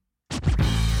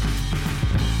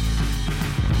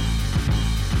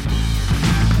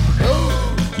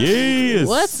Yes.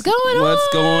 What's going on?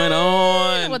 What's going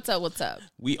on? What's up?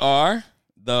 We are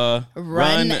the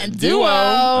Run Duo. Duo.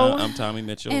 I'm Tommy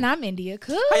Mitchell. And I'm India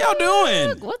Cook. How y'all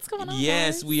doing? What's going on?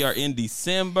 Yes, guys? we are in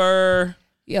December.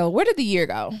 Yo, where did the year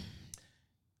go?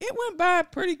 It went by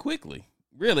pretty quickly.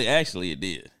 Really, actually, it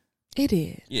did. It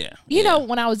did. Yeah. You know,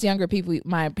 when I was younger,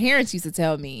 my parents used to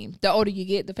tell me, the older you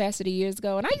get, the faster the years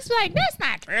go. And I used to be like, that's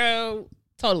not true.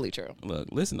 Totally true. Look,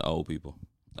 listen to old people.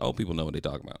 Old people know what they're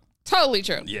talking about. Totally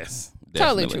true. Yes.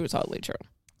 Totally Definitely. true. Totally true.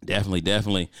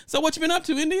 Definitely. So what you been up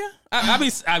to, India? I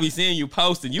be seeing you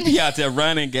posting. You be out there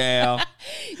running, gal.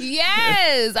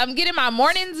 Yes, I'm getting my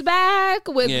mornings back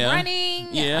with running.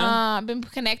 Yeah. I've been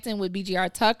connecting with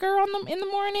BGR Tucker in the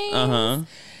morning. Uh-huh.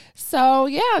 So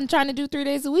yeah, I'm trying to do 3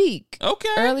 days a week. Okay.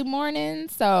 Early morning.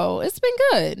 So it's been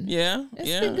good. Yeah.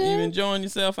 It's been good. You enjoying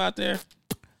yourself out there?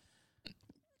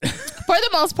 For the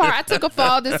most part, I took a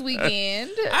fall this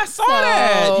weekend. I saw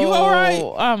that. You all right?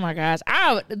 Oh my gosh.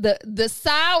 The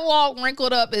sidewalk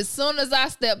wrinkled up as soon as I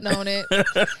stepped on it.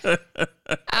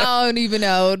 I don't even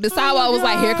know. The sidewalk was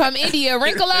like, here come India.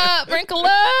 Wrinkle up.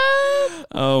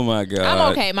 Oh my God.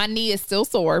 I'm okay. My knee is still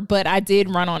sore, but I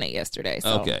did run on it yesterday.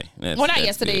 So. Okay. Not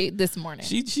yesterday, this morning.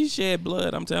 She shed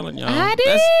blood, I'm telling y'all. I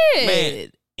did.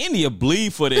 Man, India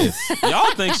bleed for this.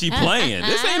 Y'all think she playing.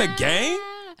 This ain't a game.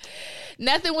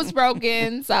 Nothing was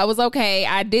broken, so I was okay.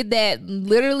 I did that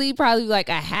literally probably like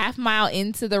a half mile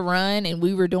into the run, and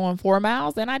we were doing 4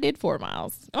 miles, and I did 4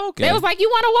 miles. Okay. They was like, you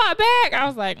want to walk back? I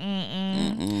was like,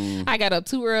 I got up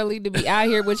too early to be out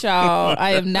here with y'all.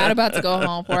 I am not about to go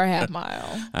home for a half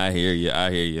mile. I hear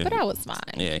you. But I was fine.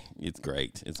 Yeah, it's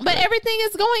great. But everything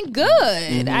is going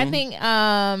good. I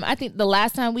think the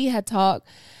last time we had talked,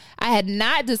 I had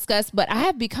not discussed, but I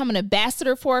have become an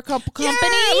ambassador for a couple companies.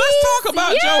 Yeah, let's talk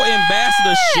about your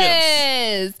ambassadorships.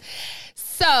 Yes.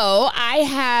 So I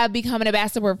have become an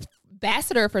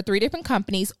ambassador for 3 different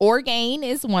companies. Orgain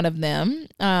is one of them.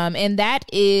 And that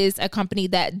is a company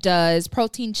that does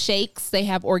protein shakes. They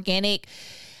have organic,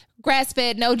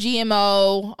 grass-fed, no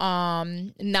GMO,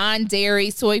 non-dairy,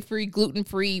 soy-free,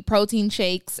 gluten-free protein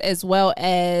shakes, as well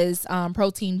as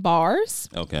protein bars.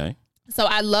 Okay. So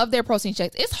I love their protein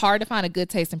shakes. It's hard to find a good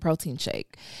tasting protein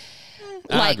shake.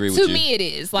 I agree with to you. me, it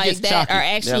is like that chalky. are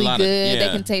actually good. They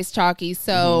can taste chalky.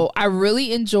 So I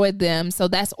really enjoyed them. So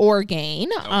that's Orgain.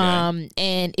 Okay.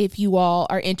 And if you all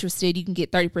are interested, you can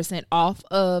get 30% off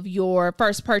of your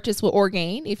first purchase with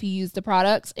Orgain if you use the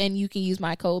products, and you can use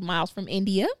my code Miles from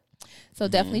India. So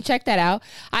definitely check that out.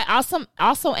 I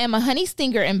also am a Honey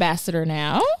Stinger ambassador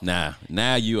now. Now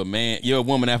you a man. You're a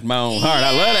woman after my own heart.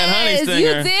 I love that Honey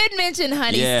Stinger. You did mention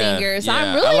Honey Stinger, so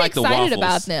I'm really excited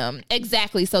about them.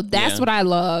 Exactly. So that's what I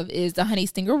love is the Honey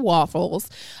Stinger waffles.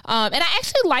 And I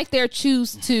actually like their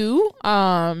chews too.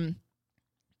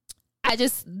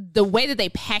 The way that they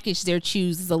package their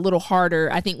chews is a little harder,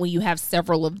 I think, when you have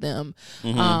several of them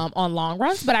on long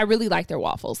runs. But I really like their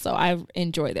waffles, so I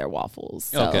enjoy their waffles.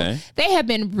 So they have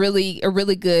been a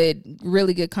really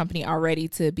good company already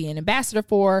to be an ambassador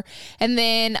for. And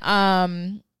then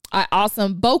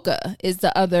Boca is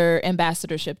the other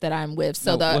ambassadorship that I'm with.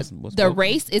 So what's the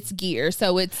race, it's gear.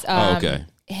 So it's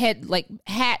head like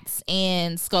hats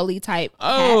and Scully type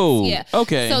hats. Yeah.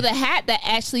 Okay. So the hat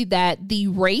that the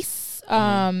race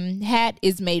hat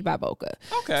is made by Boca.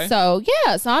 Okay. So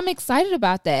so I'm excited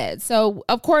about that. So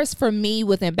of course for me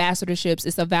with ambassadorships,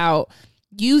 it's about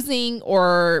using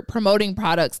or promoting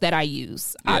products that I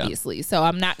use, obviously. So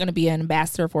I'm not going to be an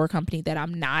ambassador for a company that I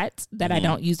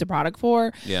don't use the product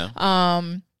for. Yeah.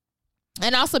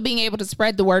 And also being able to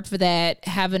spread the word for that,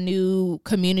 have a new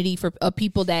community of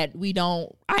people that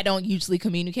I don't usually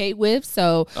communicate with.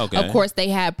 So of course they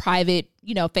have private,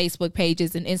 Facebook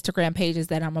pages and Instagram pages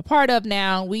that I'm a part of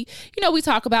now. We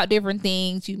talk about different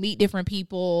things, you meet different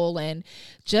people and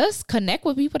just connect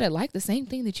with people that like the same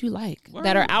thing that you like,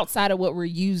 that are outside of what we're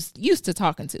used to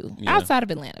talking to, outside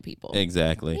of Atlanta people.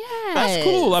 Exactly. Yes. That's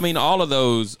cool. I mean, all of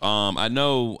those, I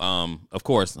know, of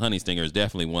course, Honey Stinger is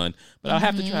definitely one, but I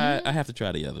have to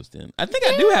try the others then. I think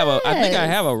I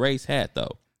have a race hat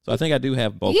though. So I think I do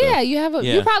have Boca. Yeah,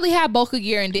 you probably have Boca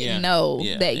gear and didn't know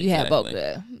that you had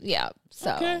Boca. Yeah.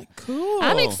 So cool.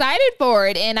 I'm excited for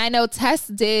it. And I know Tess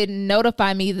did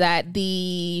notify me that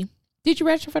did you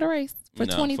register for the race for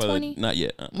 2020? Not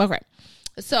yet. Okay.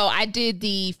 So I did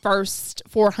the first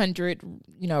 400,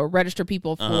 register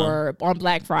people for on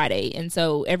Black Friday. And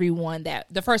so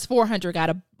the first 400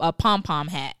 got a pom-pom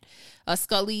hat. A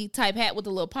Scully type hat with a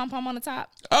little pom-pom on the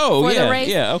top. Oh, for yeah. The race.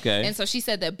 Yeah, okay. And so she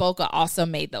said that Boca also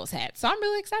made those hats. So I'm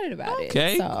really excited about it.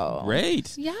 Okay,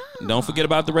 great. Yeah. Don't forget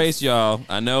about the race, y'all.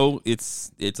 I know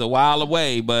it's a while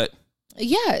away, but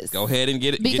Yes. Go ahead and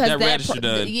get that register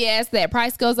done. Yes, that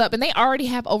price goes up. And they already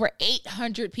have over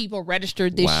 800 people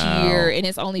registered this year, and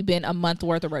it's only been a month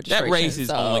worth of registration. That race is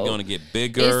only going to get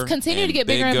bigger. It's continuing to get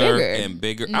bigger and bigger. And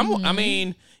bigger. I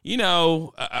mean,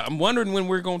 I'm wondering when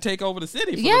we're going to take over the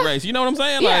city for the race. You know what I'm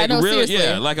saying? Yeah, seriously.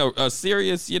 Yeah, like a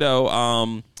serious,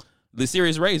 the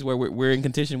serious race where we're in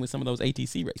contention with some of those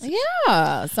ATC races.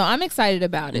 Yeah. So I'm excited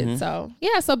about it. So,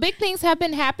 so big things have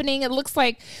been happening. It looks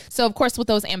like, so of course, with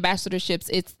those ambassadorships,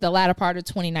 it's the latter part of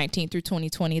 2019 through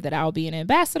 2020 that I'll be an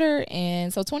ambassador.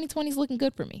 And so 2020 is looking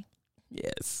good for me.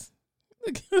 Yes.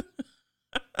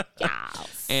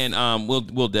 Yes. And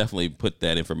we'll definitely put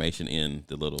that information in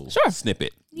the little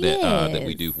snippet that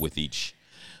we do with each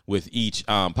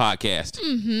podcast.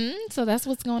 So that's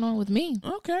what's going on with me.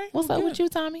 Okay. What's up with you,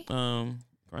 Tommy?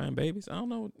 Crying babies. I don't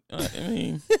know. I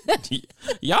mean,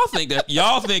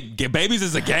 y'all think babies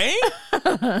is a game?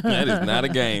 That is not a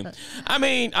game. I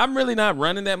mean, I'm really not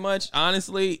running that much.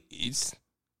 Honestly,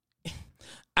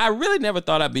 I really never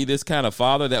thought I'd be this kind of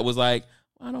father that was like,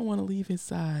 I don't want to leave his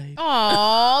side.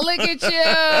 Oh, look at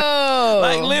you.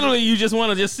 Like literally you just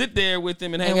want to just sit there with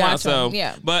him and hang out. So,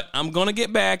 but I'm going to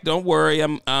get back. Don't worry.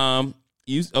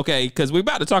 Okay. Cause we're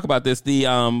about to talk about this.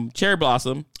 The, cherry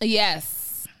blossom.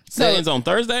 Yes. So it ends on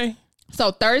Thursday.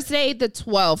 So Thursday the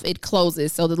 12th, it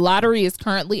closes. So the lottery is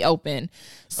currently open.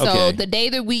 So the day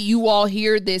that you all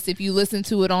hear this, if you listen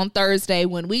to it on Thursday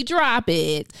when we drop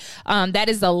it, that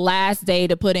is the last day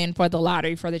to put in for the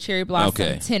lottery for the Cherry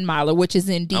Blossom 10 miler, which is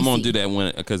in DC. I'm gonna do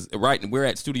that because we're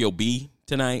at Studio B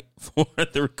tonight for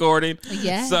the recording.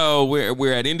 Yeah. So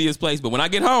we're at India's place, but when I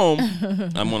get home,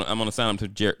 I'm gonna sign up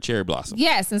to Cherry Blossom.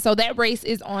 Yes, and so that race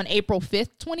is on April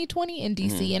 5th, 2020 in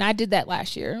DC, and I did that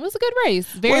last year. It was a good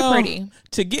race, very pretty.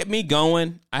 To get me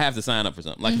going, I have to sign up for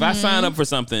something. Like if I sign up for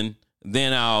something,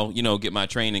 then I'll get my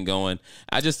training going.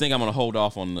 I just think I'm gonna hold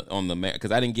off on the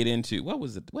because I didn't get into what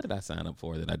did I sign up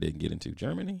for that I didn't get into?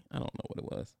 Germany? I don't know what it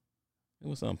was. It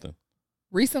was something.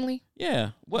 Recently?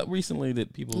 Yeah. What recently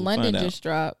did people London find out? just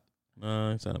dropped.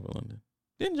 I signed up for London.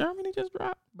 Didn't Germany just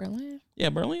drop? Berlin? Yeah,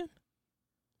 Berlin.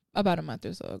 About a month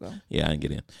or so ago. Yeah, I didn't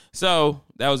get in. So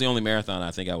that was the only marathon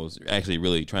I think I was actually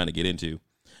really trying to get into.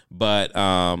 But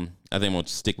I think I'm going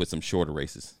to stick with some shorter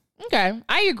races. Okay.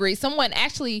 I agree.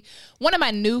 One of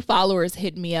my new followers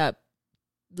hit me up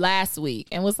last week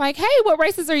and was like, hey, what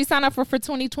races are you signing up for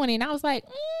 2020? And I was like,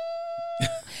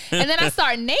 And then I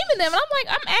started naming them, and I'm like,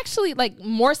 I'm actually like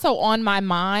more so on my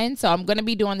mind. So I'm going to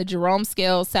be doing the Jerome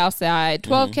Scales Southside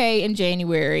 12K in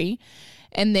January.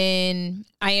 And then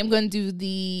I am going to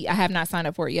do I have not signed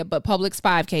up for it yet, but Publix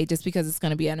 5K just because it's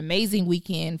going to be an amazing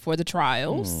weekend for the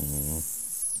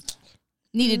trials.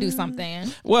 Need to do something.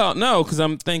 Well, no, because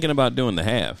I'm thinking about doing the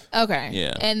half. Okay.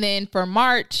 Yeah. And then for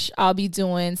March, I'll be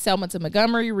doing Selma to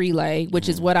Montgomery Relay, which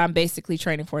is what I'm basically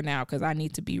training for now because I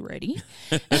need to be ready.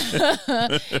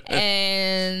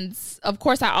 And of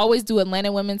course, I always do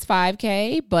Atlanta Women's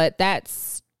 5K, but I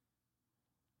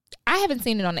haven't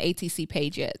seen it on the ATC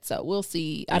page yet, so we'll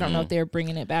see. I don't know if they're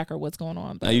bringing it back or what's going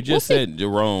on. But now you just said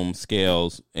Jerome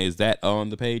Scales. Is that on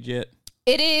the page yet?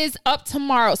 It is up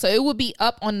tomorrow, so it will be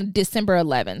up on December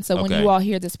 11th. So when you all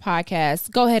hear this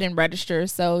podcast, go ahead and register.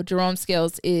 So Jerome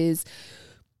Scales was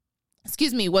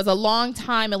a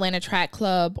long-time Atlanta Track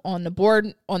Club on the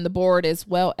board as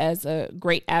well as a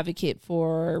great advocate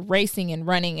for racing and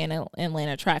running in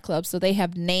Atlanta Track Club. So they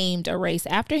have named a race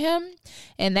after him,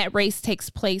 and that race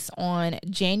takes place on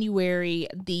January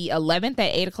the 11th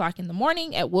at 8 o'clock in the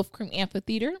morning at Wolf Creek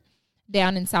Amphitheater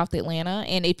down in South Atlanta.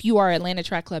 And if you are an Atlanta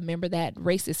Track Club member, that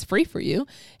race is free for you.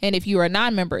 And if you are a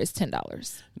non-member, it's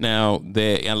 $10. Now,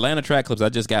 the Atlanta Track Clubs, I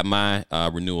just got my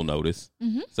renewal notice.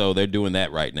 So they're doing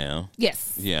that right now.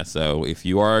 Yes. Yeah, so if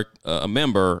you are a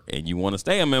member and you want to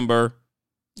stay a member,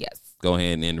 yes, go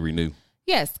ahead and renew.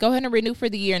 Yes, go ahead and renew for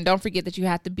the year. And don't forget that you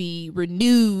have to be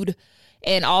renewed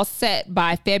and all set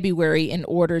by February in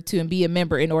order to be a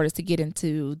member in order to get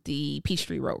into the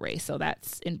Peachtree Road Race. So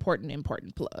that's important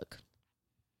plug.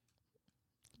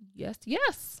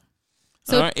 Yes.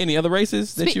 So, all right, any other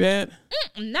races that you had?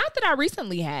 Not that I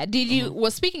recently had. Did you?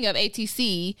 Well, speaking of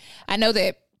ATC, I know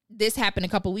that this happened a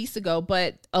couple weeks ago,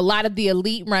 but a lot of the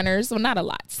elite runners, well, not a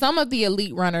lot, some of the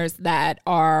elite runners that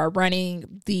are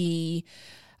running the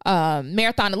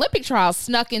Marathon Olympic trials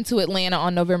snuck into Atlanta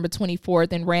on November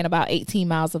 24th and ran about 18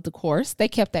 miles of the course. They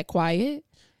kept that quiet.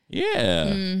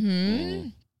 Yeah.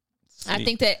 I don't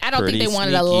think they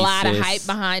wanted a lot of hype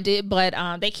behind it, but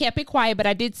they kept it quiet. But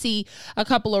I did see a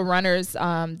couple of runners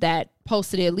that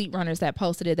posted it, elite runners that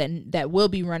posted it that will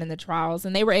be running the trials,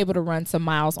 and they were able to run some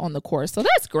miles on the course. So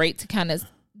that's great to kind of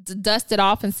dust it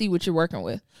off and see what you're working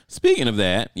with. Speaking of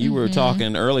that, you were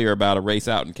talking earlier about a race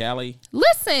out in Cali.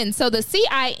 Listen, so the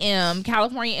CIM,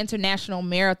 California International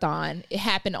Marathon, it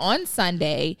happened on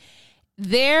Sunday.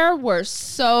 There were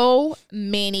so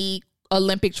many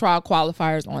Olympic trial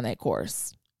qualifiers on that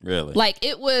course. Really? Like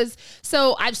it was,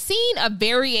 so I've seen a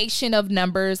variation of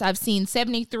numbers. I've seen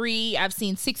 73, I've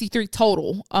seen 63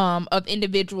 total of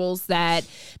individuals that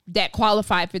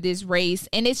qualified for this race.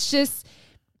 And it's just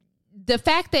the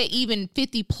fact that even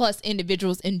 50 plus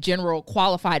individuals in general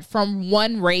qualified from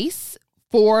one race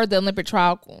for the Olympic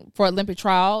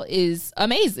trial is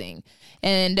amazing.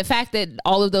 And the fact that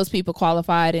all of those people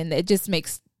qualified, and it just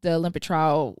makes the Olympic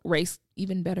trial race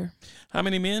even better. How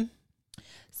many men?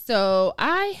 So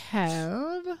I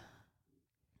have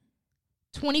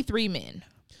 23 men.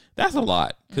 That's a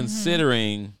lot,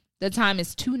 considering the time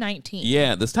is 2:19.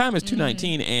 Yeah, this time is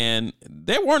 2:19, and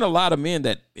there weren't a lot of men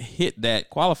that hit that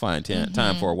qualifying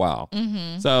time for a while.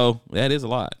 So that is a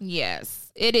lot.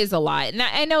 Yes, it is a lot. And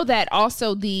I know that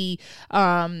also the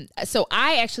so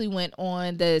I actually went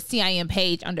on the CIM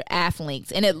page under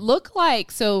Athlinks, and it looked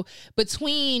like, so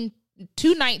between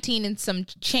 2:19 and some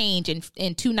change and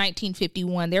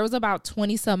 2:19:51, there was about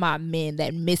 20 some odd men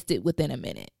that missed it within a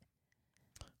minute.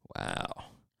 Wow.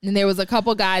 And there was a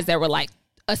couple guys that were like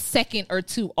a second or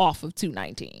two off of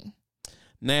 2:19.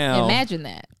 Now imagine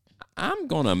that. I'm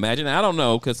going to imagine. I don't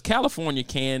know, because California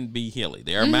can be hilly.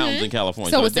 There are mountains in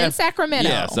California. So it's in Sacramento.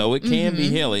 Yeah, so it can be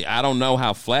hilly. I don't know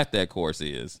how flat that course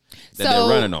is that they're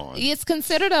running on. It's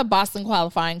considered a Boston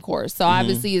qualifying course. So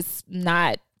obviously it's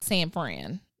not San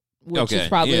Fran, which is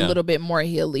probably a little bit more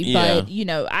hilly. Yeah.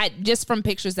 But, I just from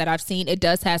pictures that I've seen, it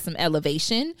does have some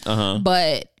elevation,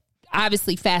 but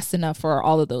obviously fast enough for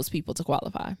all of those people to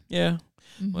qualify. Yeah.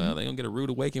 Well, they're going to get a rude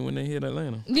awakening when they hit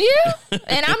Atlanta. Yeah.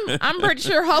 And I'm pretty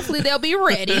sure hopefully they'll be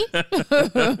ready.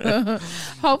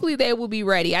 Hopefully they will be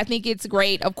ready. I think it's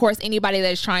great. Of course, anybody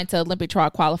that's trying to Olympic trial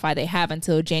qualify, they have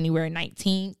until January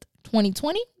 19th,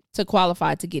 2020 to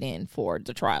qualify to get in for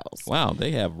the trials. Wow.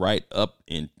 They have right up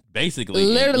in basically.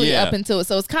 Literally up until it.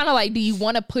 So it's kind of like, do you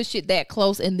want to push it that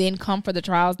close and then come for the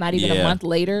trials not even a month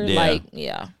later?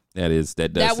 Yeah. That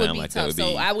does sound like that would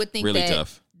be I would think really that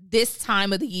tough. This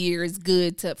time of the year is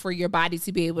good for your body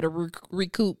to be able to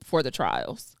recoup for the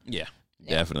trials. Yeah.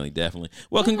 Definitely.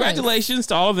 Well, congratulations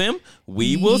to all of them.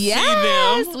 We will see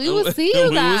them. We will see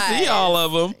you guys. We will see all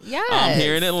of them. Yes.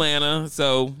 Here in Atlanta.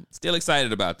 So still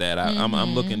excited about that.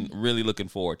 I'm really looking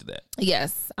forward to that.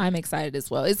 Yes, I'm excited as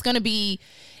well. It's gonna be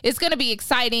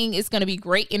exciting. It's gonna be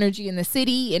great energy in the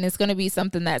city, and it's gonna be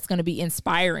something that's gonna be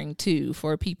inspiring too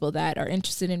for people that are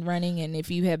interested in running. And if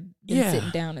you have been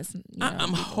sitting down,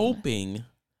 I'm hoping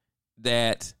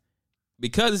that,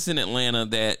 because it's in Atlanta,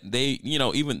 that they,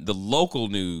 even the local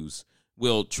news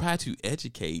will try to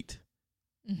educate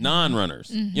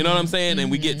non-runners. You know what I'm saying? And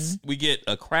we get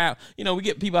a crowd, we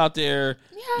get people out there,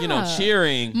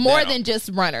 cheering. More than just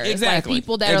runners. Exactly. Like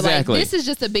people that are like, this is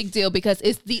just a big deal because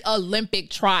it's the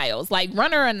Olympic trials. Like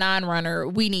runner or non-runner,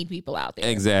 we need people out there.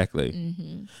 Exactly.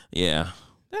 Yeah.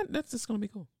 That's just going to be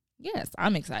cool. Yes,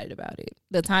 I'm excited about it.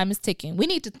 The time is ticking. We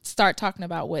need to start talking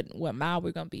about what mile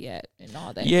we're gonna be at and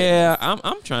all that. Yeah,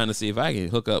 I'm trying to see if I can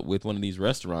hook up with one of these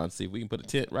restaurants, see if we can put a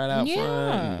tent right out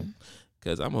front.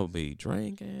 Because I'm gonna be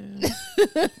drinking,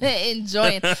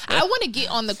 enjoying. I want to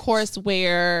get on the course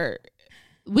where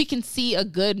we can see a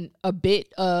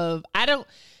bit of.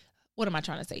 What am I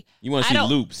trying to say? You want to see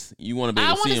loops. You want to be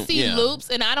able to see them. I want to see loops,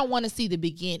 and I don't want to see the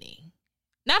beginning.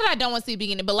 Not that I don't want to see the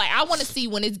beginning, but like I want to see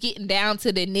when it's getting down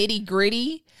to the nitty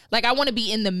gritty. Like I want to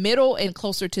be in the middle and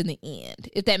closer to the end,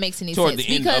 if that makes any sense.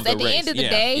 Because at the end of the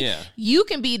day, you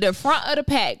can be the front of the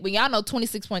pack, but y'all know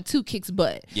 26.2 kicks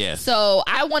butt. Yes. So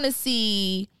I want to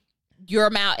see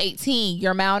your mile 18,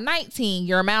 your mile 19,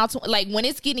 your mile 20, like when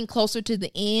it's getting closer to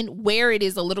the end, where it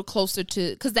is a little closer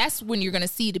to, because that's when you're going to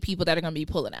see the people that are going to be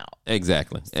pulling out.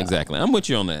 Exactly. I'm with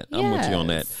you on that. I'm with you on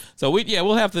that. So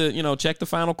we'll have to, check the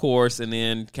final course and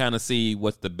then kind of see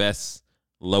what's the best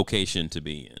location to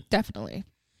be in. Definitely.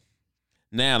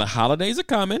 Now the holidays are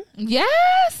coming.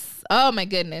 Yes. Oh my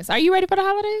goodness. Are you ready for the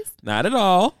holidays? Not at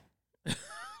all.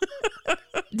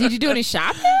 Did you do any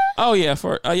shopping? Oh yeah.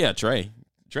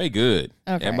 Trey good.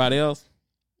 Okay. Everybody else?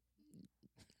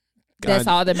 That's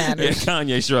all that matters. Yeah,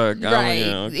 Kanye shrug. Right.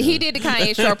 Okay. He did the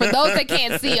Kanye shrug. For those that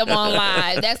can't see him on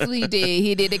live, that's what he did.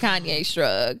 He did the Kanye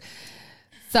shrug.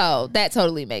 So that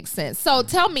totally makes sense. So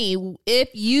tell me, if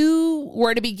you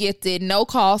were to be gifted, no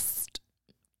cost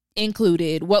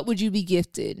included, what would you be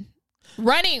gifted?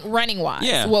 Running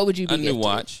wise, what would you be gifted? A new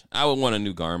watch. I would want a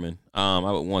new Garmin. I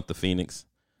would want the Phoenix.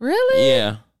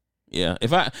 Really? Yeah.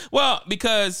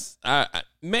 Because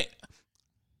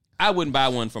I wouldn't buy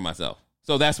one for myself.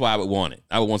 So that's why I would want it.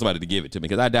 I would want somebody to give it to me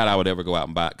because I doubt I would ever go out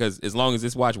and buy it. Because as long as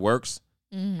this watch works,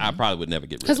 I probably would never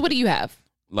get rid of it. Because what do you have?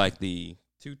 Like the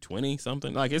 220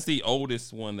 something. Like it's the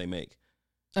oldest one they make.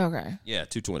 Okay. Yeah,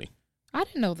 220. I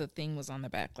didn't know the thing was on the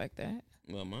back like that.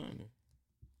 Well, mine.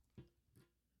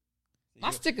 My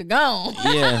sticker gone.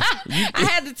 Yeah. I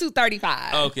had the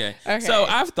 235. Okay. So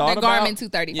I've thought the about Garmin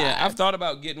 235. Yeah, I've thought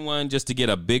about getting one just to get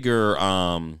a bigger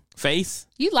face.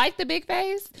 You like the big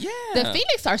face? Yeah. The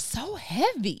Phoenix are so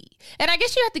heavy. And I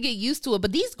guess you have to get used to it.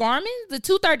 But these Garmin, the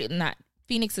 230, not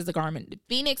Phoenix is a Garmin.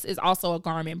 Phoenix is also a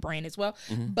Garmin brand as well.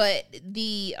 Mm-hmm. But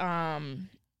the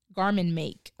Garmin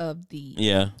make of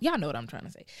the y'all know what I'm trying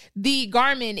to say. The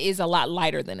Garmin is a lot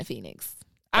lighter than a Phoenix.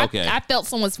 I felt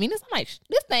someone's Phoenix. I'm like,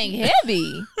 this thing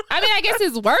heavy. I mean, I guess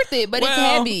it's worth it, but it's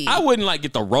heavy. I wouldn't like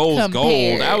get the rose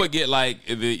gold. I would get like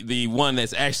the one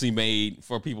that's actually made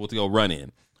for people to go run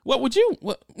in. What would you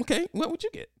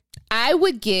get? I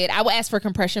would ask for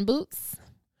compression boots.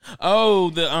 Oh,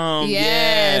 the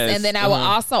yes. And then I will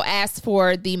also ask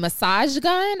for the massage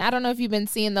gun. I don't know if you've been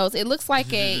seeing those. It looks like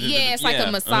it's like a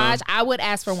massage. I would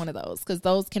ask for one of those because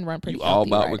those can run pretty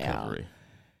healthy all about right recovery. Now.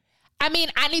 I mean,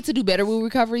 I need to do better with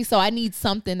recovery, so I need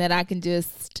something that I can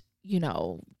just,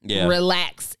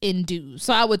 relax and do.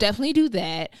 So I would definitely do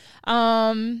that.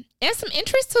 And some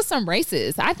interest to some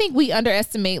races. I think we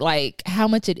underestimate like how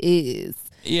much it is.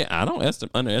 Yeah, I don't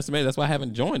underestimate. That's why I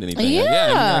haven't joined anything.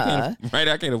 Yeah,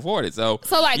 I can't afford it. So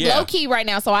low key right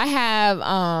now. So I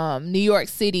have New York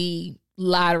City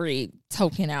lottery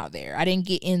token out there. I didn't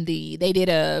get in they did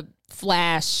a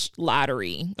flash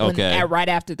lottery right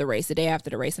after the race, the day after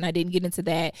the race, and I didn't get into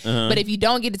that. But if you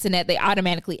don't get into that, they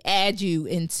automatically add you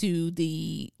into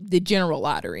the general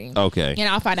lottery. Okay, and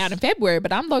I'll find out in February.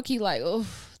 But I'm low key like, oh,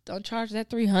 don't charge that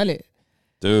 $300,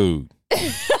 dude.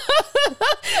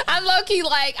 I'm low key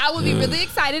like, I would be really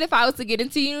excited if I was to get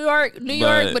into New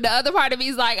York, but the other part of me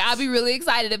is like, I'll be really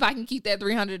excited if I can keep that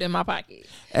 $300 in my pocket.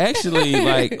 Actually,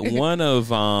 like one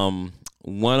of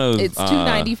it's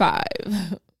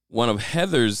 $295. One of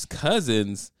Heather's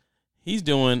cousins, he's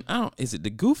doing, is it the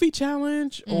Goofy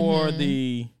Challenge or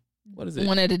the, what is it?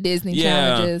 One of the Disney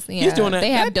challenges. Yeah. He's doing that.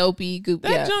 They have dopey Goofy.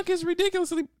 That junk is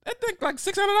ridiculously, I think like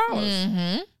 $600.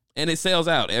 Mm-hmm. And it sells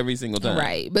out every single time.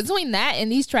 Right. Between that and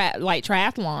these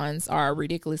triathlons are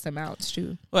ridiculous amounts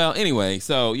too. Well, anyway,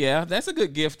 so yeah, that's a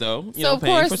good gift though. Paying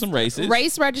course, for some races.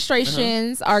 Race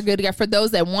registrations are good to get for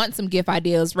those that want some gift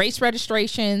ideas. Race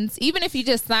registrations, even if you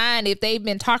just sign, if they've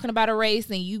been talking about a race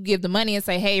and you give the money and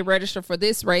say, hey, register for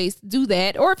this race, do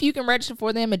that. Or if you can register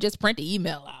for them and just print the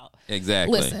email out.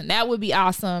 Exactly. Listen, that would be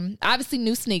awesome. Obviously,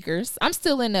 new sneakers. I'm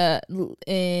still in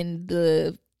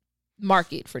the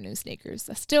market for new sneakers.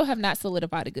 I still have not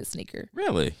solidified a good sneaker.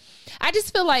 Really? I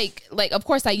just feel like of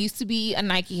course I used to be a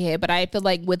Nike head, but I feel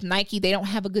like with Nike they don't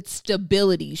have a good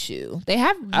stability shoe. They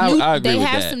have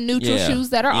some neutral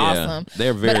shoes that are awesome.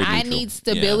 They're very neutral. I need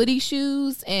stability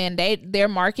shoes, and their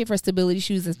market for stability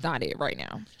shoes is not it right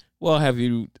now. Well, have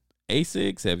you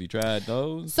Asics? Have you tried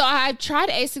those? So I've tried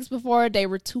Asics before. They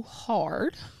were too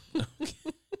hard.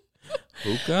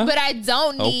 Hoka? But I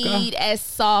don't need as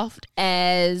soft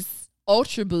as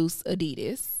Ultra Boost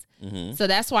Adidas. Mm-hmm. So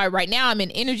that's why right now I'm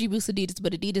in Energy Boost Adidas,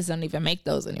 but Adidas don't even make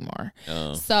those anymore.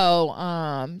 Oh. So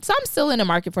I'm still in the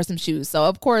market for some shoes. So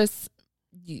of course,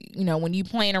 when you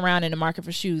playing around in the market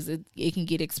for shoes, it can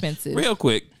get expensive. Real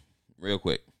quick.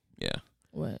 Yeah.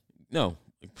 What? No.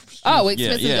 Oh,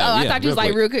 expensive. I thought you was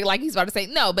like quick. real quick, like he's about to say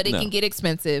no, but it can get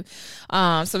expensive. So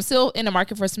I'm still in the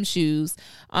market for some shoes.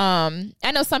 I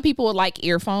know some people would like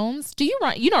earphones. Do you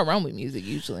run? You don't run with music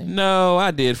usually. No,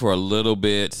 I did for a little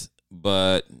bit,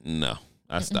 but no,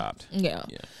 I stopped. Yeah.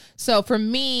 So for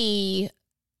me,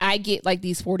 I get like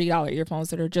these $40 earphones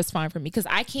that are just fine for me because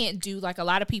I can't do like a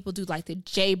lot of people do like the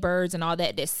Jaybirds and all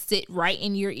that sit right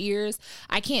in your ears.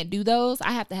 I can't do those.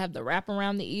 I have to have the wrap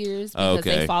around the ears because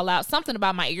they fall out. Something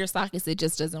about my ear sockets, it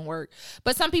just doesn't work.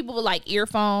 But some people would like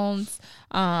earphones.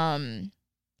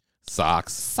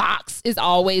 Socks is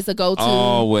always a go-to.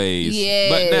 Always.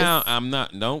 Yes. But now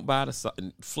don't buy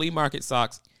the flea market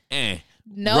socks.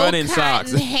 No running cotton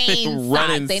socks. Hanes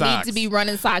running socks. They need to be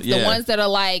running socks. Yeah. The ones that are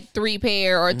like 3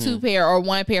 pair or 2 pair or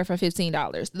 1 pair for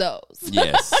 $15. Those.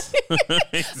 Yes.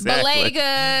 Exactly.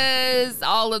 Balenciagas,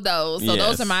 all of those. So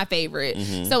those are my favorite.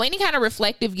 Mm-hmm. So any kind of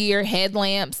reflective gear,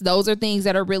 headlamps, those are things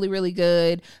that are really, really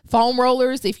good. Foam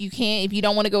rollers, if you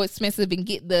don't want to go expensive and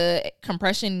get the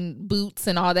compression boots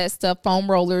and all that stuff, foam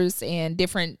rollers and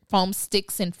different foam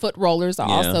sticks and foot rollers are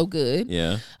also good.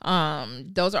 Yeah.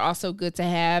 Those are also good to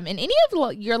have. And any of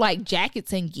your like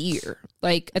jackets and gear,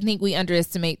 like I think we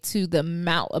underestimate too the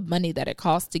amount of money that it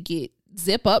costs to get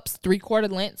zip ups,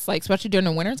 3/4 lengths, like especially during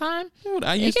the wintertime. Dude,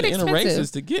 I used to enter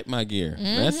races to get my gear.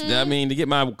 To get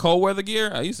my cold weather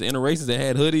gear, I used to enter races that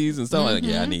had hoodies and stuff like that.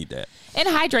 Yeah, I need that. And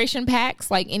hydration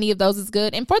packs, like any of those is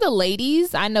good. And for the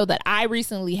ladies, I know that I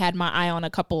recently had my eye on a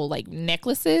couple like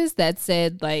necklaces that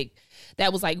said like,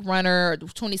 that was like runner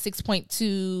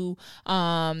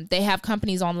 26.2. They have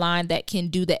companies online that can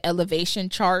do the elevation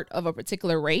chart of a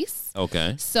particular race.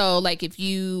 Okay. So like if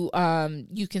you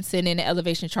you can send in an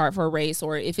elevation chart for a race,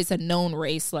 or if it's a known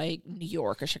race like New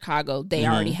York or Chicago, they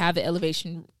already have an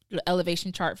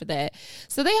elevation chart for that.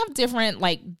 So they have different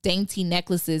like dainty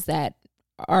necklaces that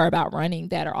are about running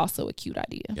that are also a cute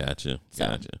idea. Gotcha.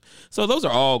 So those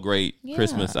are all great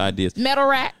Christmas ideas. Metal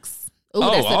racks. Ooh,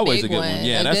 that's always a good one.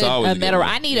 Yeah, that's always a good one.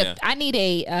 I need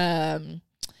a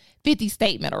 50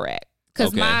 state metal rack,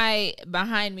 because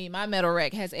behind me, my metal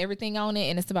rack has everything on it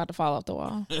and it's about to fall off the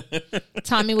wall.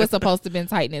 Tommy was supposed to been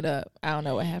tightening it up. I don't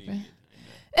know what happened.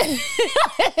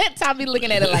 Tommy looking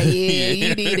at it like, yeah,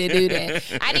 you need to do that.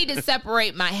 I need to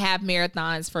separate my half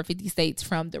marathons for 50 states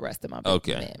from the rest of my medals.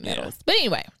 Yeah. But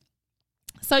anyway,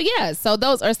 so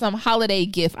those are some holiday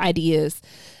gift ideas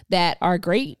that are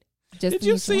great. Did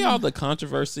you see all the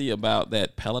controversy about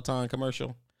that Peloton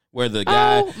commercial where the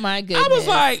guy? Oh my goodness! I was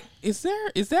like, is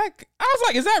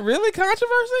that really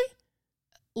controversy?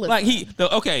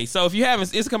 Listen. So if you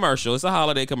haven't, it's a commercial. It's a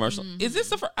holiday commercial. Is this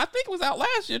the first? I think it was out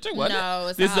last year too, wasn't it?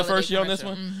 No, this is the first year on this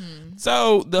one.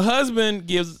 So the husband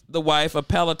gives the wife a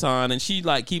Peloton, and she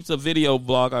like keeps a video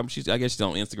blog. I guess she's on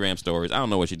Instagram stories. I don't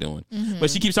know what she's doing, but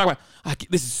she keeps talking about,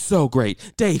 this is so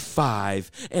great. Day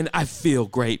 5, and I feel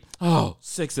great.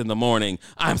 6 a.m.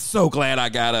 I'm so glad I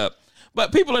got up.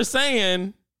 But people are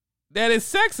saying that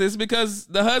it's sexist because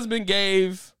the husband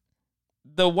gave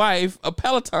the wife a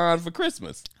Peloton for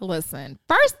Christmas. Listen,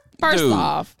 first Dude,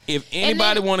 off, if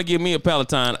anybody want to give me a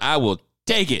Peloton, I will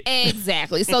take it.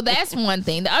 Exactly. So that's one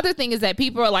thing. The other thing is that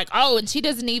people are like, oh, and she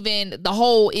doesn't even, the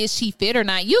whole is she fit or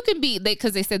not. You can be,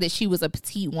 because they said that she was a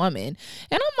petite woman.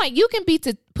 And I'm like, you can be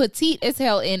petite as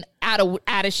hell and out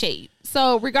of shape.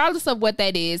 So regardless of what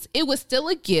that is, it was still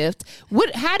a gift.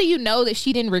 How do you know that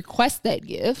she didn't request that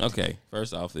gift? Okay,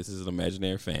 first off, this is an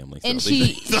imaginary family. So and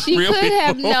she could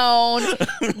have known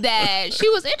that she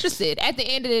was interested. At the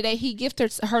end of the day, he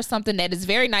gifted her something that is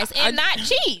very nice and not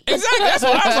cheap. Exactly. That's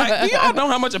what I was like. Do y'all know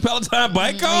how much a Peloton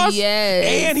bike costs?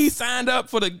 Yes. And he signed up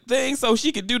for the thing so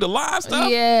she could do the live stuff?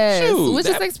 Yes. Shoot, which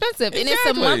is expensive. Exactly. And it's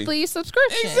a monthly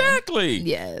subscription. Exactly.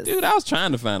 Yes. Dude, I was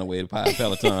trying to find a way to buy a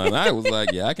Peloton. I was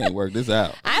like, I can't work this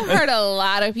out. I've heard a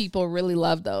lot of people really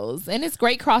love those, and it's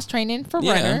great cross training for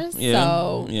runners.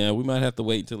 Yeah, we might have to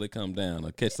wait until it come down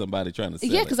or catch somebody trying to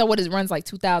sell because it runs like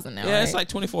 $2,000 now. Yeah, right? It's like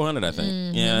 $2,400, I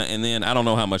think. Yeah, and then I don't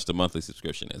know how much the monthly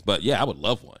subscription is, but I would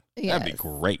love one. Yes. That'd be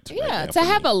great. To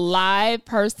have a live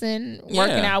person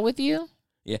working out with you.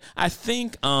 Yeah, I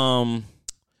think.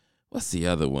 What's the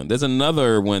other one? There's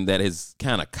another one that has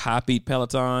kind of copied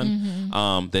Peloton.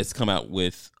 That's come out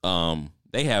with.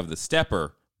 They have the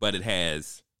stepper, but it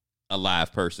has a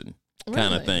live person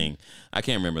kind of thing. I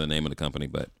can't remember the name of the company,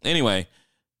 but anyway,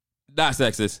 not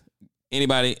sexist.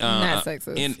 Anybody not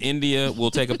sexist. In India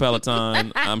will take a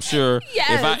Peloton. I'm sure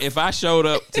yes. if I showed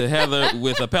up to Heather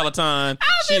with a Peloton,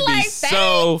 she'd be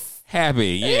so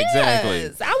happy. Yeah, yes,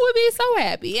 exactly. I would be so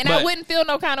happy. And I wouldn't feel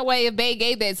no kind of way if they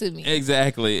gave that to me.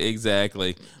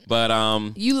 Exactly. But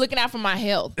you looking out for my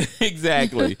health.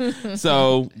 Exactly.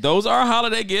 So those are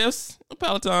holiday gifts. A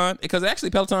Peloton, because actually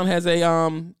Peloton has a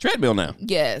treadmill now.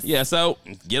 Yes. Yeah, so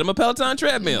get them a Peloton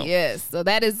treadmill. Yes. So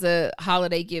that is a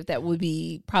holiday gift that would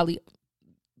be probably,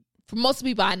 for most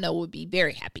people I know, would be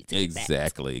very happy to get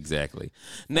Exactly.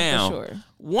 Now,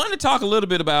 want to talk a little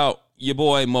bit about your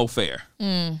boy Mo Fair.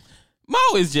 Mo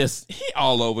is just, he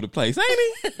all over the place, ain't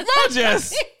he? Mo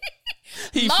just...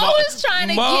 Mo is trying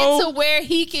to get to where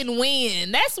he can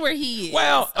win. That's where he is.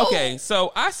 Well, okay,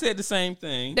 so I said the same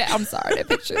thing. I'm sorry, that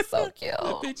picture is so cute.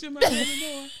 That picture,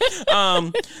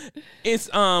 it's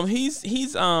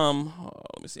he's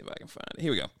let me see if I can find it.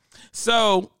 Here we go.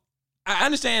 So I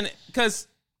understand because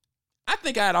I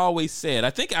think I'd always said,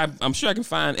 I'm sure I can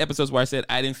find episodes where I said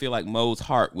I didn't feel like Mo's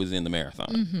heart was in the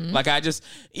marathon. Like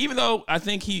even though I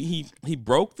think he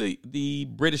broke the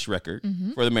British record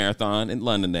for the marathon in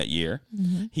London that year,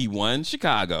 he won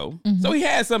Chicago, so he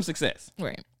had some success.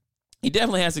 Right. He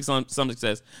definitely has some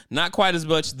success. Not quite as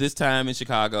much this time in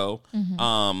Chicago,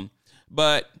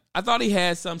 but I thought he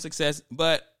had some success.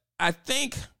 But I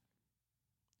think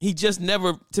he just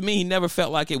never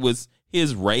felt like it was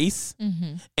his race.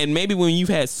 And maybe when you've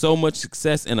had so much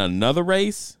success in another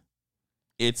race,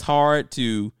 it's hard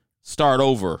to start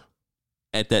over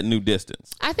at that new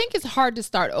distance. I think it's hard to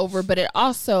start over, but it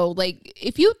also, like,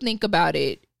 if you think about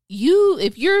it,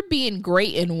 if you're being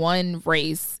great in one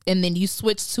race and then you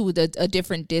switch to a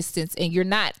different distance and you're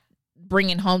not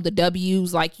bringing home the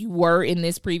W's like you were in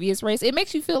this previous race, it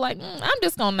makes you feel like I'm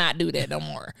just gonna not do that no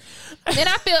more. And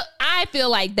I feel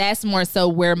like that's more so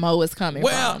where Mo is coming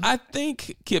from. Well, I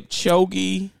think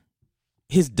Kipchoge,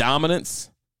 his dominance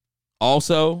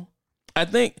also.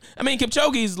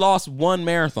 Kipchoge's lost one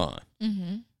marathon.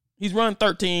 Mm-hmm. He's run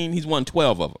 13. He's won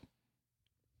 12 of them.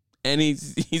 And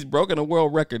he's broken a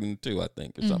world record in 2, I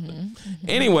think, or something. Mm-hmm.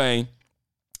 Anyway,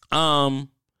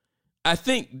 I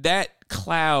think that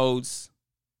clouds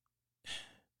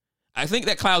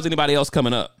anybody else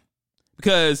coming up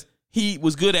because he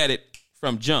was good at it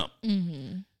from jump.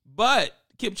 Mm-hmm. But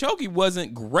Kipchoge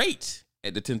wasn't great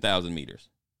at the 10,000 meters.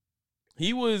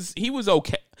 He was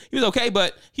okay. He was okay,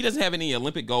 but he doesn't have any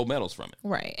Olympic gold medals from it.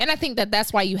 Right. And I think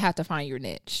that's why you have to find your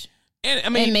niche.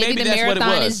 And maybe the that's marathon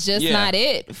what it was. Is just not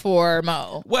it for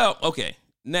Mo. Well, okay.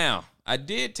 Now, I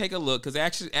did take a look because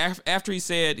actually after he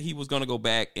said he was going to go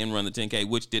back and run the 10K,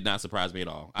 which did not surprise me at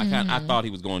all. I thought he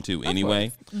was going to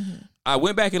anyway. Mm-hmm. I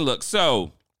went back and looked.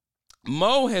 So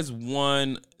Mo has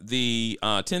won the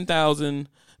 10,000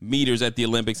 meters at the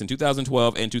Olympics in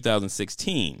 2012 and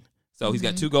 2016. So he's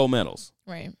got 2 gold medals.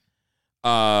 Right.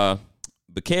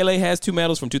 Bekele has 2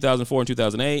 medals from 2004 and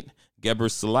 2008.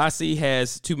 Gebrselassie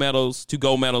has 2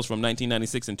 gold medals from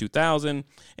 1996 and 2000.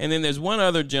 And then there's one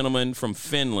other gentleman from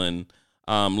Finland,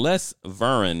 Les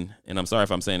Vuren, and I'm sorry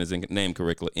if I'm saying his name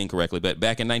incorrectly, but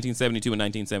back in 1972 and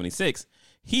 1976,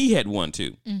 he had won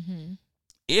 2. Mm-hmm.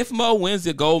 If Mo wins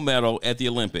the gold medal at the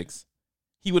Olympics,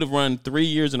 he would have run 3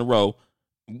 years in a row.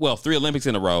 Well, 3 Olympics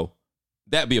in a row.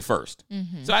 That'd be a first.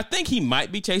 Mm-hmm. So I think he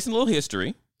might be chasing a little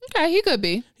history. Okay, he could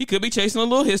be. He could be chasing a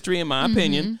little history, in my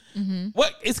opinion. Mm-hmm.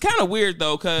 What it's kind of weird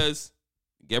though, because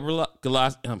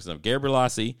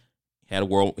Gebrselassie ran a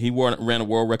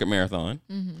world record marathon.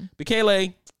 Mm-hmm.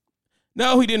 Bekele,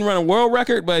 no, he didn't run a world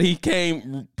record, but he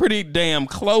came pretty damn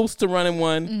close to running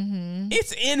one. Mm-hmm.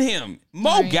 It's in him.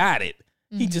 Mo got it.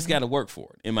 Mm-hmm. He just got to work for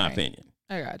it, in my opinion.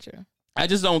 I got you. I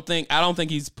don't think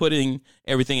he's putting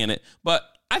everything in it, but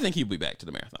I think he'll be back to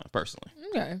the marathon personally.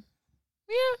 Okay.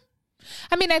 Yeah.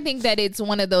 I mean, I think that it's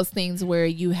one of those things where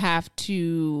you have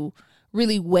to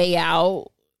really weigh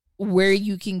out where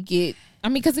you can get. I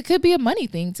mean, because it could be a money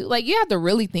thing too. Like, you have to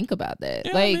really think about that.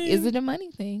 Yeah, is it a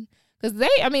money thing? Because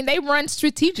they run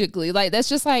strategically. Like, that's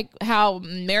just like how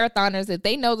marathoners, if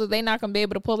they know that they're not going to be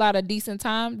able to pull out a decent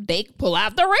time, they pull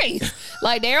out the race.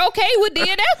 Like, they're okay with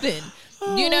DNFing.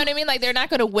 You know what I mean? Like, they're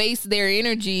not going to waste their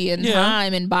energy and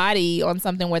time and body on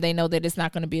something where they know that it's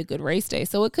not going to be a good race day.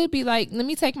 So it could be like, let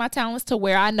me take my talents to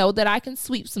where I know that I can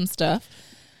sweep some stuff.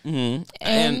 Mm-hmm.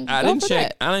 And I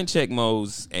didn't check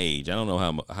Mo's age. I don't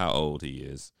know how old he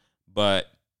is, but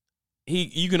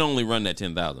you can only run that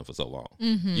 10,000 for so long.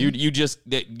 Mm-hmm. You just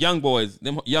that young boys,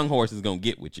 them young horses gonna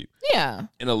get with you. Yeah,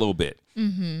 in a little bit.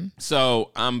 Mm-hmm.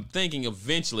 So I'm thinking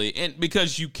eventually, and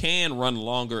because you can run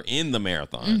longer in the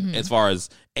marathon as far as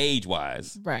age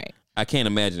wise, right? I can't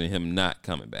imagine him not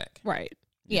coming back. Right.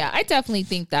 Yeah, I definitely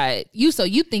think that you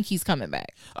think he's coming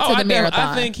back to the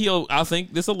marathon. I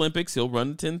think this Olympics he'll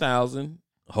run the 10,000.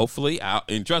 Hopefully,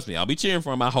 and trust me, I'll be cheering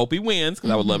for him. I hope he wins because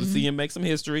I would love to see him make some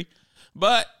history.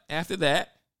 But after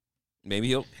that, maybe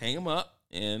he'll hang him up,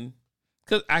 and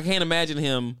because I can't imagine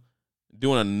him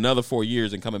doing another 4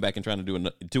 years and coming back and trying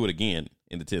to do it again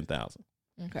in the 10,000.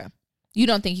 Okay, you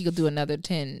don't think he could do another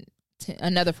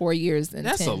 4 years? And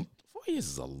 4 years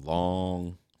is a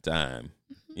long time.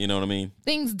 You know what I mean?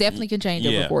 Things definitely can change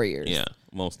over 4 years. Yeah,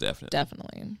 most definitely.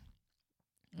 Definitely.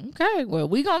 Okay, well,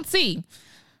 we gonna see.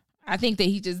 I think that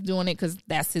he's just doing it because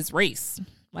that's his race.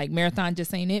 Like, marathon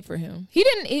just ain't it for him.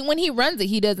 When he runs it,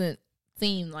 he doesn't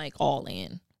seem like all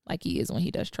in like he is when he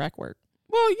does track work.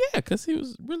 Well, yeah, because he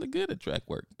was really good at track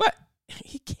work. But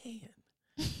he can.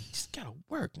 He just gotta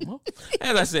work, Mo.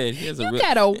 As I said,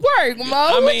 gotta work,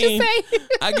 Mo. What you say?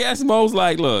 I guess Mo's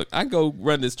like, look, I go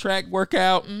run this track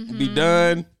workout and be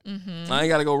done. Mm-hmm. I ain't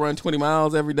gotta go run 20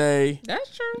 miles every day.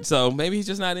 That's true. So maybe he's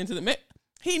just not into the.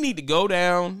 He need to go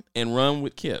down and run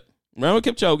with Kip. Run with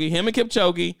Kipchoge. Him and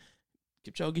Kipchoge.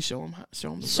 Kipchoge, show him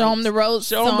the ropes.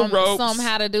 Show him the ropes. Show him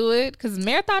how to do it. Because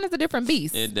marathon is a different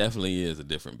beast. It definitely is a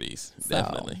different beast.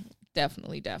 Definitely.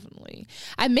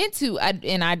 I meant to,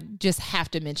 and I just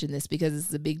have to mention this because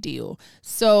it's a big deal.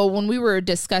 So when we were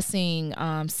discussing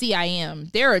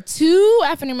CIM, there are 2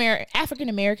 African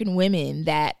American women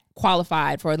that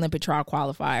qualified for Olympic trial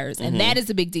qualifiers, and that is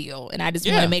a big deal. And I just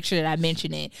want to make sure that I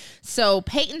mention it. So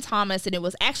Peyton Thomas, and it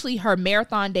was actually her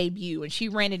marathon debut, and she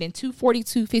ran it in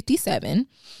 2:42:57.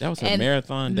 That was her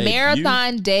marathon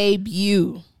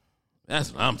debut.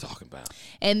 That's what I'm talking about.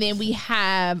 And then we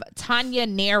have Tanya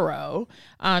Nero.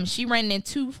 She ran in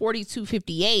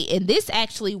 2:42:58, and this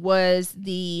actually was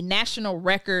the national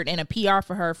record and a PR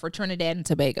for her for Trinidad and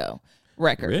Tobago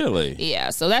record. Really? Yeah,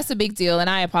 so that's a big deal, and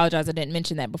I apologize I didn't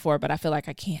mention that before, but I feel like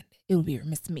I can't. It would be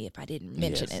remiss of me if I didn't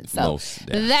mention it. So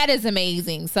that is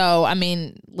amazing. So, I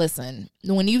mean, listen,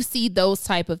 when you see those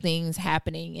type of things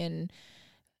happening, and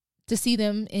to see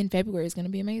them in February is going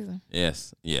to be amazing.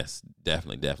 Yes,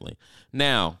 definitely.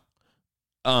 Now,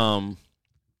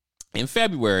 in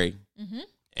February,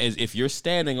 as if you're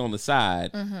standing on the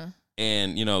side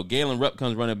and, you know, Galen Rupp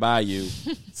comes running by you,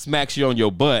 smacks you on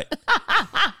your butt,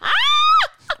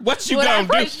 what you gonna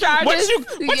do? What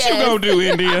you gonna do,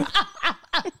 India?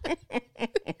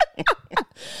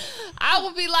 I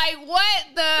would be like, what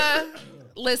the...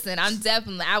 Listen,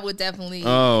 I would definitely.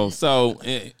 Oh, so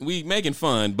we making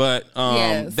fun, but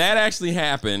that actually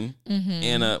happened.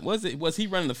 And was he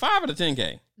running the 5 or the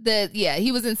 10K?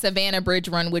 He was in Savannah Bridge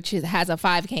Run, which has a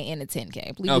 5K and a 10K.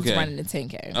 I believe he was running the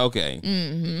 10K.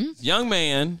 Okay. Young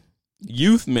man,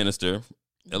 youth minister,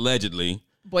 allegedly.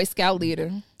 Boy Scout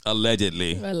leader.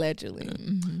 Allegedly.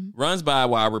 Runs by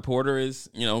while a reporter is,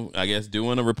 you know, I guess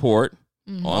doing a report.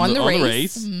 On the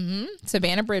race.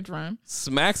 Savannah Bridge Run.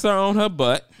 Smacks her on her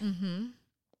butt. And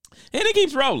it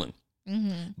keeps rolling.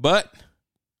 But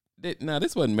now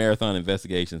this wasn't Marathon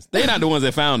Investigations. They're not the ones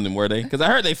that found him, were they? Because I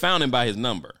heard they found him by his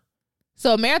number.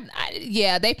 So,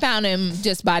 they found him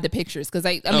just by the pictures. Because,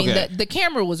 the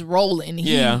camera was rolling.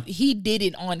 He did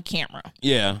it on camera.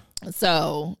 Yeah.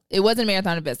 So, it wasn't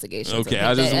Marathon Investigations. Okay,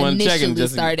 I just want to check and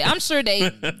started. I'm sure they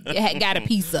got a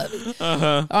piece of it.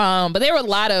 But there were a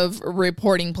lot of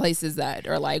reporting places that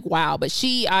are like, wow. But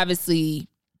she obviously,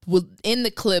 in the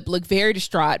clip, looked very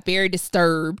distraught, very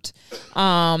disturbed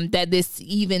that this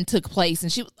even took place.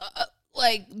 And she was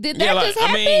like, did that just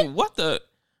happen? I mean, what the...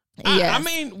 Yes. I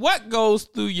mean, what goes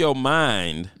through your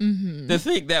mind to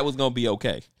think that was going to be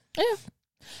okay? Yeah.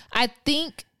 I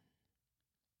think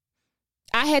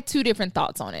I had two different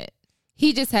thoughts on it.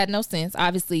 He just had no sense.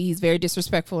 Obviously, he's very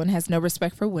disrespectful and has no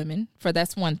respect for women.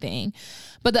 That's one thing.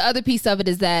 But the other piece of it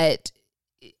is that,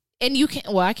 and you can't,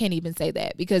 I can't even say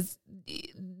that because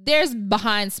there's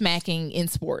behind smacking in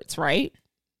sports, right?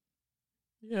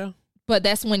 Yeah. But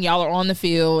that's when y'all are on the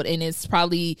field, and it's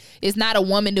not a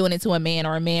woman doing it to a man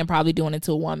or a man probably doing it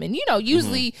to a woman. You know,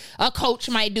 usually a coach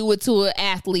might do it to an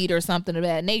athlete or something of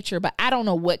that nature, but I don't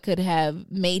know what could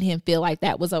have made him feel like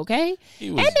that was okay.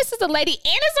 And this is a lady, and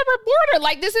it's a reporter.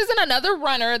 Like, this isn't another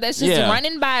runner that's just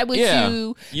running by with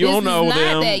you. You don't know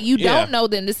them. You don't know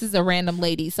them. This is a random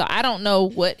lady. So I don't know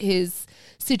what his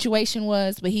situation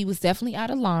was, but he was definitely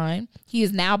out of line. He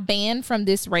is now banned from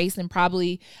this race, and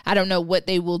probably, I don't know what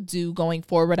they will do going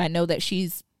forward. I know that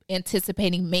she's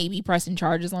anticipating maybe pressing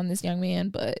charges on this young man,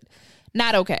 but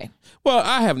not okay. Well,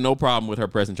 I have no problem with her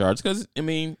pressing charges because, I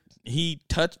mean, he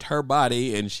touched her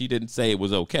body and she didn't say it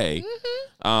was okay.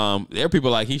 There are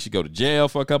people like he should go to jail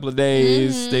for a couple of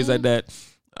days, things like that.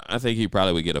 I think he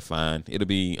probably would get a fine. It'll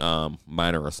be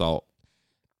minor assault.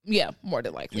 Yeah, more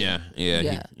than likely.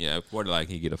 More than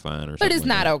likely he get a fine or something. But it's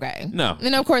not okay. No.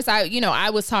 And of course, I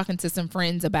was talking to some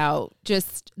friends about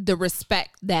just the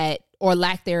respect that, or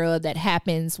lack thereof, that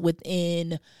happens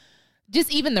within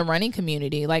just even the running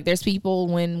community. Like, there's people,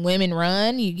 when women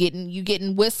run, you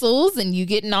getting whistles and you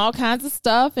getting all kinds of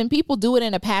stuff, and people do it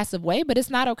in a passive way, but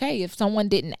it's not okay. If someone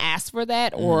didn't ask for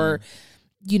that or,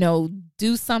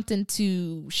 do something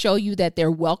to show you that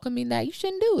they're welcoming that, you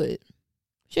shouldn't do it.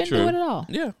 Shouldn't do it at all.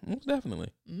 Yeah, most definitely.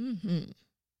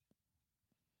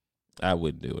 I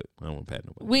wouldn't do it. I don't want to pat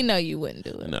nobody. We know you wouldn't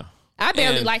do it. No. I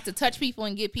barely like to touch people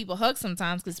and give people hugs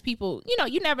sometimes because people,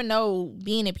 you never know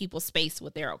being in people's space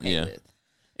what they're okay with.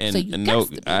 And, so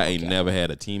I ain't never had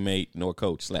a teammate nor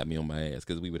coach slap me on my ass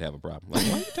because we would have a problem. Like,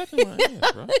 why are you touching my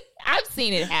ass, bro? I've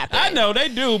seen it happen. I know they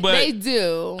do, but they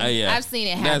do. I've seen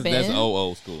it happen. That's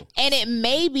old school. And it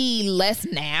may be less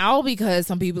now because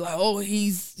some people are like,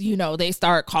 he's, they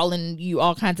start calling you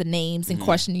all kinds of names and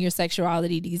questioning your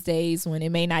sexuality these days when it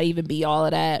may not even be all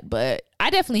of that. But I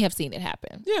definitely have seen it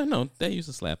happen. Yeah, no, they used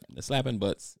to slap. Slapping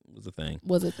butts was a thing.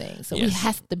 So we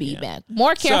have to be back.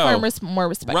 More careful and more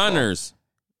respectful. Runners,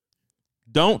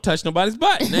 don't touch nobody's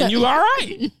butt, and you all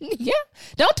right. Yeah.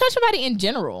 Don't touch somebody in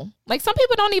general. Like, some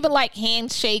people don't even like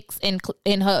handshakes and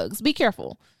hugs. Be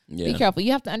careful. Yeah. Be careful.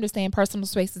 You have to understand personal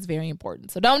space is very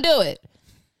important. So don't do it.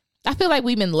 I feel like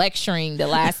we've been lecturing the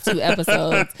last 2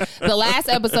 episodes. The last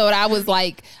episode, I was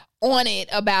like on it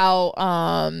about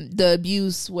the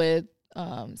abuse with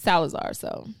Salazar.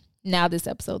 So now this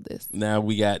episode, Now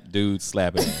we got dudes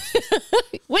slapping ass.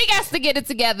 We got to get it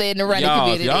together in the running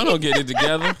community. Y'all don't get it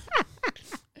together.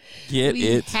 We had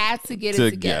to get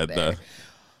it together.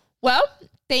 Well,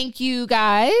 thank you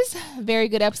guys. Very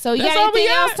good episode. You got anything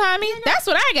else, Tommy? That's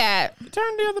what I got.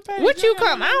 Turn the other page. What you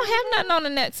come? I don't have nothing on the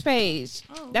next page.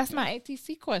 Oh, okay. That's my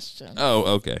ATC question.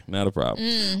 Oh, okay. Not a problem.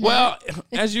 Mm-hmm. Well,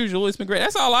 as usual, it's been great.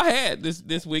 That's all I had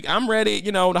this week. I'm ready.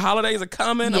 You know, the holidays are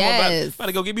coming. Yes. I'm about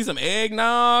to go get me some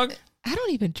eggnog. I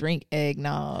don't even drink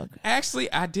eggnog.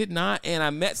 Actually, I did not. And I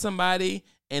met somebody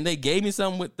and they gave me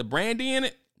something with the brandy in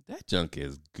it. That junk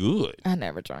is good. I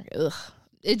never drank it. Ugh.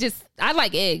 I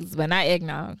like eggs, but not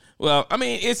eggnog. Well, I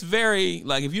mean, it's very,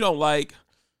 like, if you don't like,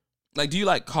 do you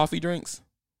like coffee drinks?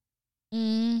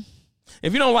 If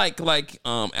you don't like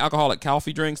alcoholic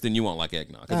coffee drinks, then you won't like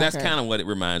eggnog. Because that's kind of what it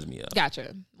reminds me of.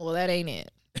 Gotcha. Well, that ain't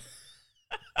it.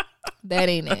 That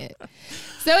ain't it.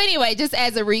 So anyway, just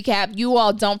as a recap, you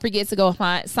all don't forget to go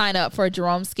sign up for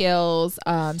Jerome Scales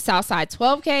Southside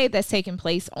 12K that's taking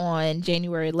place on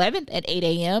January 11th at 8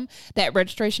 a.m. That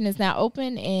registration is now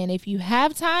open. And if you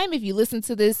have time, if you listen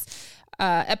to this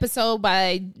episode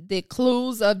by the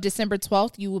close of December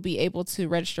 12th, you will be able to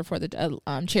register for the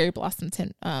Cherry Blossom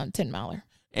 10 miler.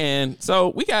 And so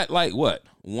we got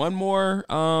one more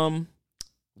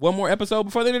episode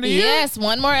before the end of the year? Yes,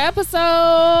 one more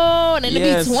episode. And it'll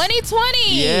be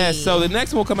 2020. Yes, so the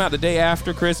next one will come out the day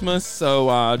after Christmas. So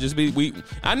I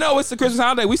know it's the Christmas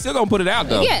holiday. We still going to put it out,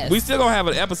 though. Yes. We still going to have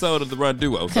an episode of the Run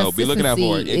Duo. So be looking out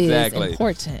for it. Exactly. Is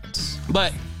important.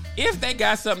 But if they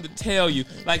got something to tell you,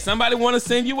 like somebody want to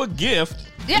send you a gift,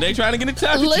 and they trying to get in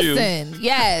touch with you. Listen,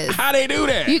 yes. How they do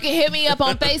that? You can hit me up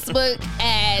on Facebook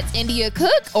at India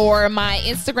Cook or my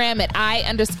Instagram at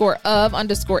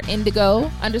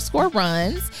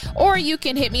I_of_indigo_runs. Or you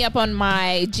can hit me up on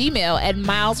my Gmail at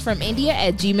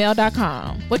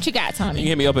milesfromindia@gmail.com. What you got, Tommy? You can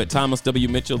hit me up at Thomas W.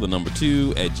 Mitchell, 2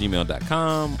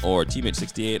 @gmail.com, or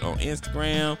TMitch68 on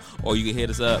Instagram. Or you can hit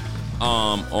us up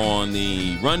on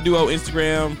the Run Duo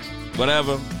Instagram.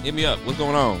 Whatever. Hit me up. What's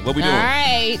going on? What we doing? All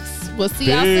right. We'll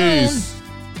see y'all soon.